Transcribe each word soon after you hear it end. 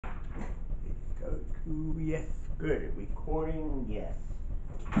2, yes, good. Recording, yes.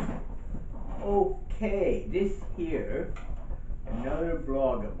 Okay, this here, another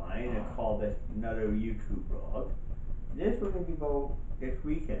blog of mine. I call this another YouTube blog. This one will be about this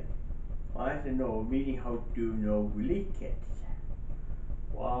weekend. I want to know really how to do no relief kits.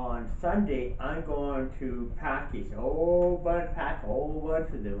 Well, on Sunday, I'm going to package pack a whole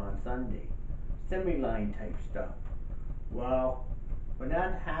bunch of them on Sunday. Semi-line type stuff. Well, when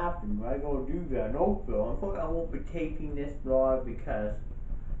that happens, when I go do that in Oakville, I won't be taping this blog because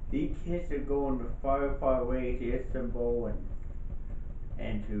these kids are going far, far away to Istanbul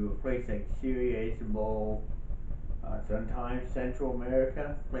and to a place like Syria, Istanbul, sometimes Central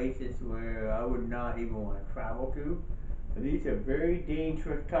America, places where I would not even want to travel to. But these are very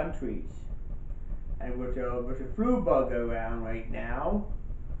dangerous countries. And with the flu bug around right now,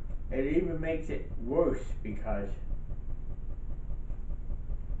 it even makes it worse because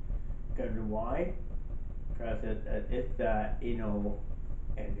why? Because it's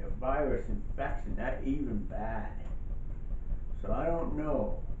and the virus infection, that even bad. So I don't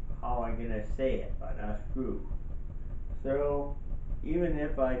know how I'm gonna say it, but that's true. So even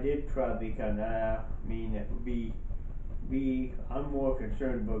if I did try, because it would be I'm more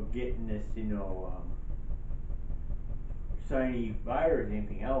concerned about getting this, Chinese virus,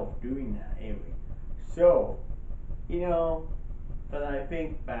 anything else doing that anyway. So, but I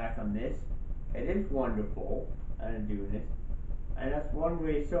think back on this, it is wonderful and doing this. And that's one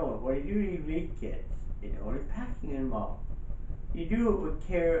way so when you do these relief kits, you're packing them up. You do it with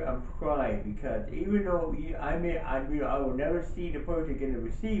care and pride because even though I will never see the person going to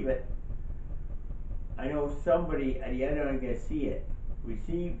receive it, I know somebody at the other end going to see it,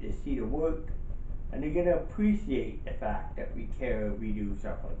 see the work, and they're going to appreciate the fact that we care, we do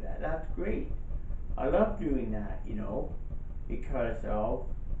stuff like that. That's great. I love doing that, because of,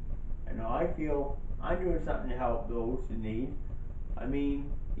 I feel I'm doing something to help those in need.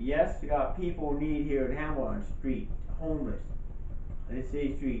 Yes, we got people in need here in Hamilton Street, homeless. On the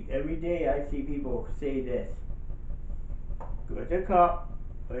street, every day I see people say this. Go to a cup,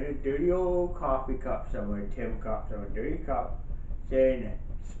 a dirty old coffee cup somewhere, tin cup somewhere, dirty cup, saying that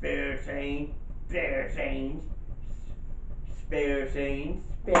spare change, spare change, spare change,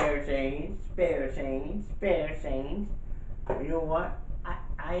 spare change, spare change, spare change. You know what?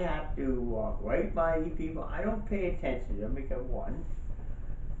 I have to walk right by these people. I don't pay attention to them because one,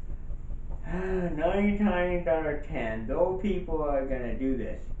 9 times out of 10, those people are gonna do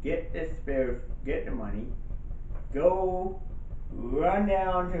this. Get the money, go run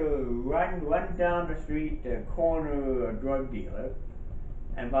down the street to corner a drug dealer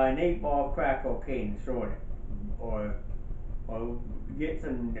and buy an 8-ball crack cocaine and snort it, or get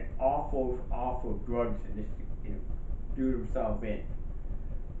some awful drugs and just do themselves in.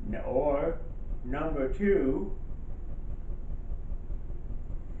 Or number 2,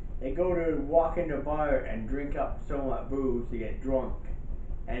 they go to walk in the bar and drink up so much booze to get drunk,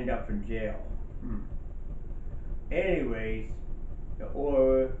 end up in jail. Anyways,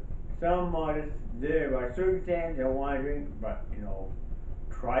 or some artists there by circumstance don't want to drink, but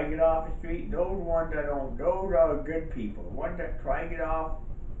try to get off the street. Those are good people. The ones that try to get off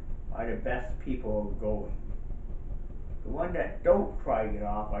are the best people going. The ones that don't try to get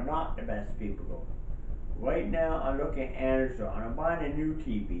off are not the best people going. Right now, I'm looking at Amazon. I'm buying a new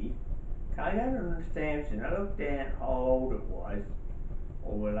TV. I got it on Samsung. I looked at how old it was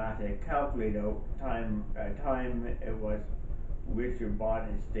over last. I calculated out time it was Richard bought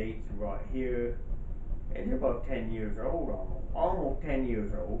in the States and brought here. It's about 10 years old, almost 10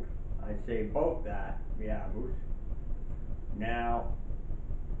 years old. I'd say about that, the average. Now,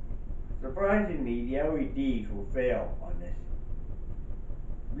 surprisingly, the LEDs will fail on this.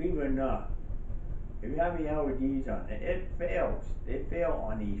 Believe it or not, if you have the LEDs on it, it fails. They fail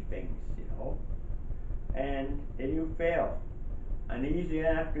on these things, and they do fail. And they usually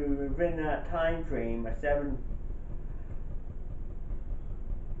have to, within that time frame,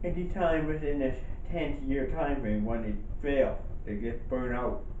 any time within this 10-year time frame when they fail, they get burned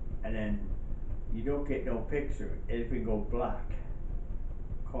out, and then you don't get no picture. It will go black.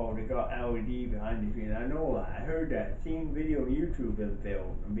 They got LED behind the screen. I know that. I heard that. Seen video on YouTube them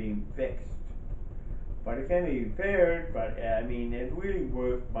failed and being fixed. But it can be repaired. But it's really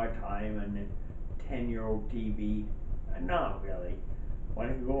worth my time and a 10-year-old TV. Not really. When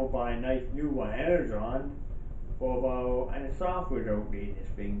I can go and buy a nice new one, Amazon. And the software's outdated. This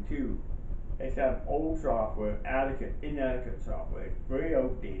thing too. It's got old software, inadequate software. It's very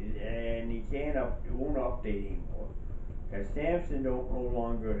outdated, and you won't update anymore. Because Samsung don't no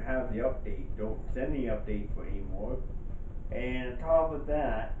longer have the update, don't send the update for anymore. And on top of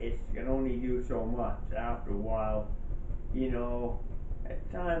that, it can only do so much. After a while, you know, at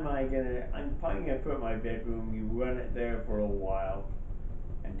the time I'm probably gonna put it in my bedroom. You run it there for a while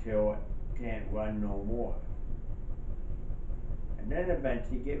until it can't run no more, and then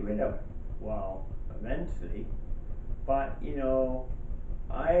eventually get rid of it. Well, eventually, but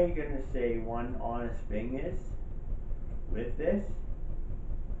I gonna say one honest thing is with this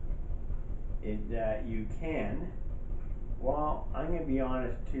is that you can. Well, I'm gonna be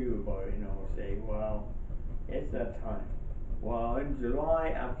honest too about it. Say, well, it's that time. Well, in July,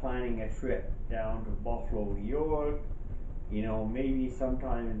 I'm planning a trip down to Buffalo, New York. Maybe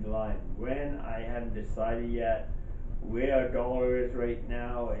sometime in July. When, I haven't decided yet. Where our dollar is right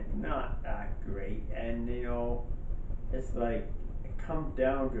now, it's not that great. And, it's like, it comes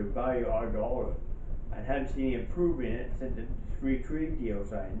down to value our dollar. I haven't seen any improvement in it since the free trade deal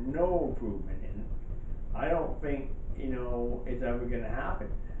signed. No improvement in it. I don't think, it's ever going to happen.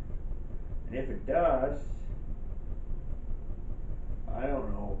 And if it does, I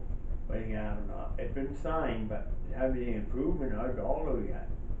don't know whether it's going to happen or not. It's been signed, but it hasn't any improvement in our dollar yet.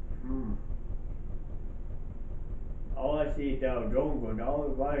 All I see is Dow Jones going, all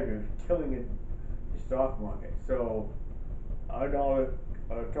the buyers are killing it, the stock market. So our dollar,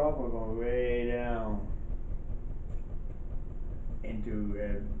 our stock market going way down into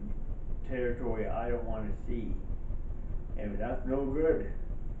territory I don't want to see, and that's no good.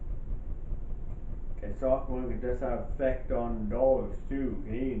 The stock market does have effect on dollars too,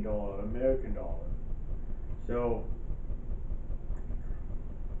 Canadian dollar, American dollar. So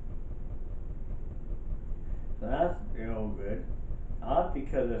that's good. Not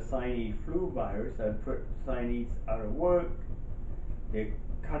because of Chinese flu virus that put Chinese out of work. The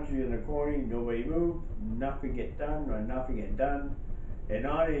country in the corner, nobody moved, nothing get done, or nothing get done. And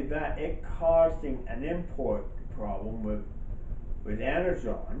not only that, it causing an import problem with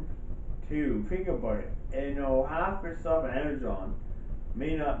Amazon too. Think about it. Half the stuff on Amazon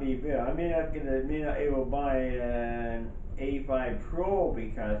may not be good. I may not able to buy an A5 Pro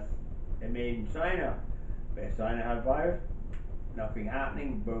because it's made in China. But if China had a virus, nothing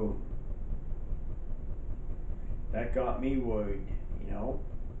happening, boom. That got me worried,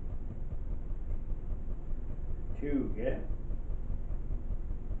 Too, yeah.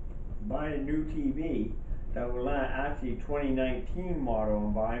 Buying a new TV that will actually 2019 model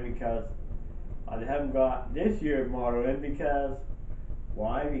I'm buying because I haven't got this year's model in because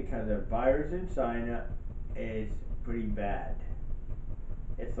why? Because the virus in China is pretty bad.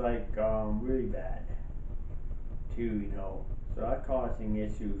 It's like really bad too, So that's causing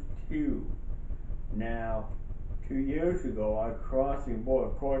issues too. Now, 2 years ago I crossed the border.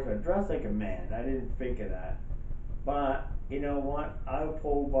 Of course, I dressed like a man. I didn't think of that. But you know what? I was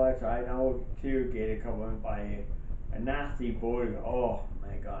pulled by side. I was interrogated coming by a nasty border. Oh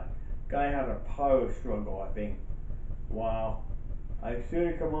my God! Guy had a power struggle. I think. Wow. I should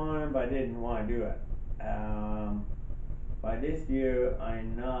have come on, but I didn't want to do it. By this year,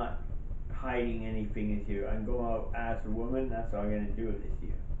 I'm not hiding anything this year. I'm going out as a woman. That's what I'm going to do this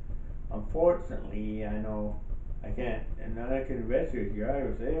year. Unfortunately, I know I can't, and I can register here. I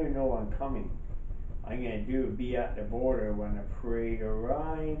was, they don't know I'm coming. I'm going to be at the border when the parade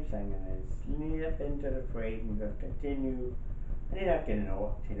arrives. I'm going to slip into the parade and just continue. And they're not going to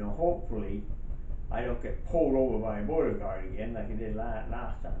know it. Hopefully, I don't get pulled over by a border guard again like I did last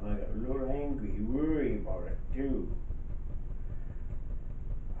time. I got a little angry, worried about it too.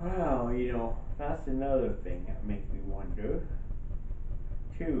 Well, that's another thing that makes me wonder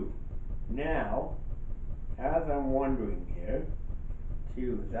too. Now, as I'm wondering here,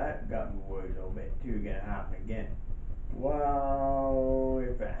 too, that got me worried a little bit too, gonna happen again. Well,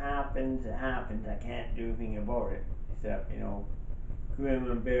 if it happens, it happens. I can't do anything about it. Except,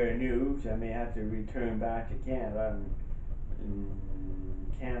 grim and bear news, I may have to return back to Canada and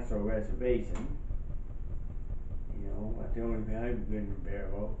cancel a reservation. That's the only thing I'm good and bear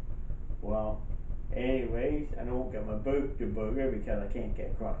about. Well, anyways, I don't get my boat to booger because I can't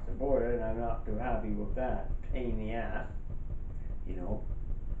get across the border, and I'm not too happy with that. Pain in the ass,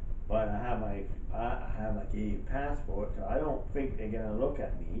 But I have my Canadian passport, so I don't think they're gonna look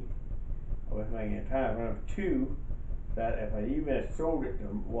at me with my Canadian passport. Number two, that if I even sold it to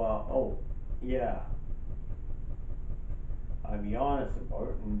them, well, yeah, I'd be honest about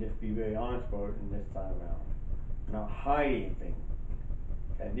it and just be very honest about it this time around. Not hide anything.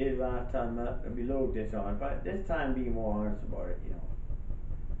 I did last time, I'd be a little dishonest, but this time be more honest about it, than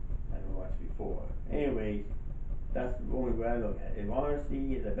I was before. Anyways, that's the only way I look at it. If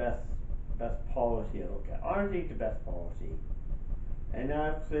honesty is the best policy I look at. Honesty is the best policy. And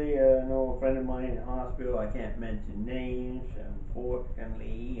actually, I know a friend of mine in the hospital, I can't mention names,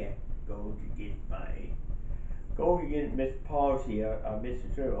 unfortunately, go to get Miss Policy,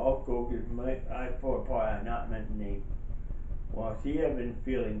 Mr. Sir, I'll go get I for part, I not mention name. Well, she hasn't been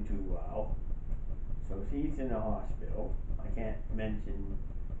feeling too well, so she's in the hospital. I can't mention,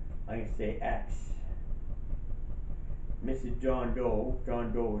 I can say X. Mrs. John Doe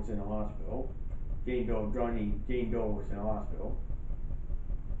was in the hospital. Jane Doe was in the hospital.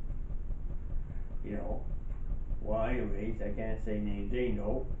 You know, well, anyways, I can't say name. Jane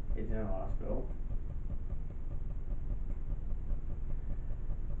Doe is in the hospital.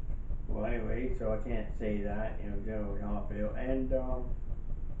 Well, anyway, so I can't say that, general hospital. And,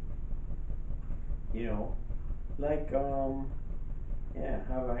 you know, like, yeah,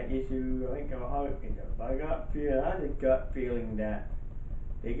 have an issue, I think, how, I had a gut feeling that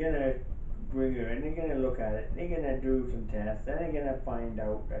they're gonna bring her in, they're gonna look at it, they're gonna do some tests, then they're gonna find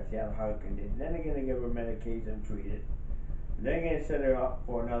out that she has a heart condition, then they're gonna give her medication, treat it. They're gonna set her up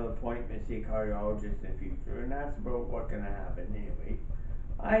for another appointment, see a cardiologist in the future, and that's about what's gonna happen anyway.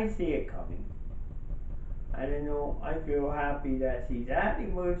 I see it coming. I don't know, I feel happy that she's at the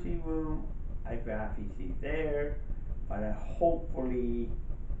emergency room. I feel happy she's there, but hopefully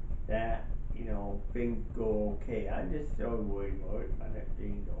that, things go okay. I'm just so worried about it, but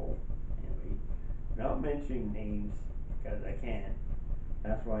things go. Anyway, not mentioning names, because I can't.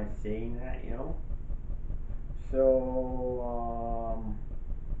 That's why I'm saying that. So,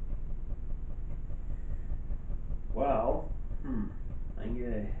 well, I'm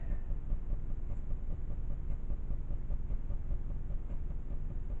gonna.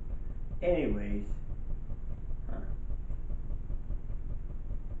 Anyways, huh.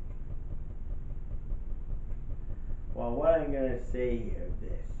 Well, what I'm gonna say here is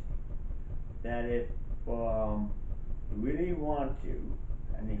this: that if you really want to,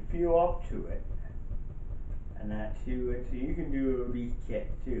 and you feel up to it, and that too, so you can do a leaf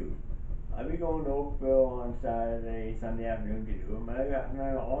kit too. I'll be going to Oakville on Saturday, Sunday afternoon to do them. I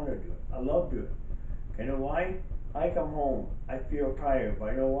want to do it. I love doing it. You know why? I come home, I feel tired,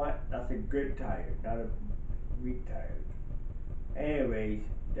 but you know what? That's a good tired, not a weak tired. Anyways,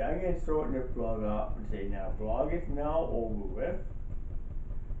 I'm going to shorten the vlog up and say now, vlog is now over with.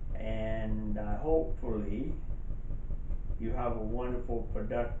 And hopefully, you have a wonderful,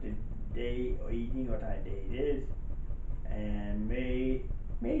 productive day or evening, what time of day it is. And may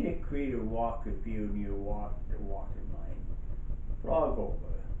the Creator walk with you in your walk in mind. Vlog over.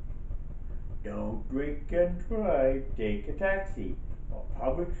 Don't drink and drive. Take a taxi or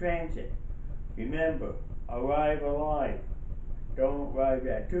public transit. Remember, arrive alive. Don't arrive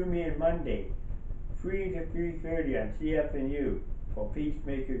at. Tune in Monday, 3 to 3:30 on CFNU for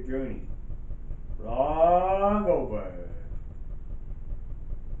Peacemaker Journey. Vlog over.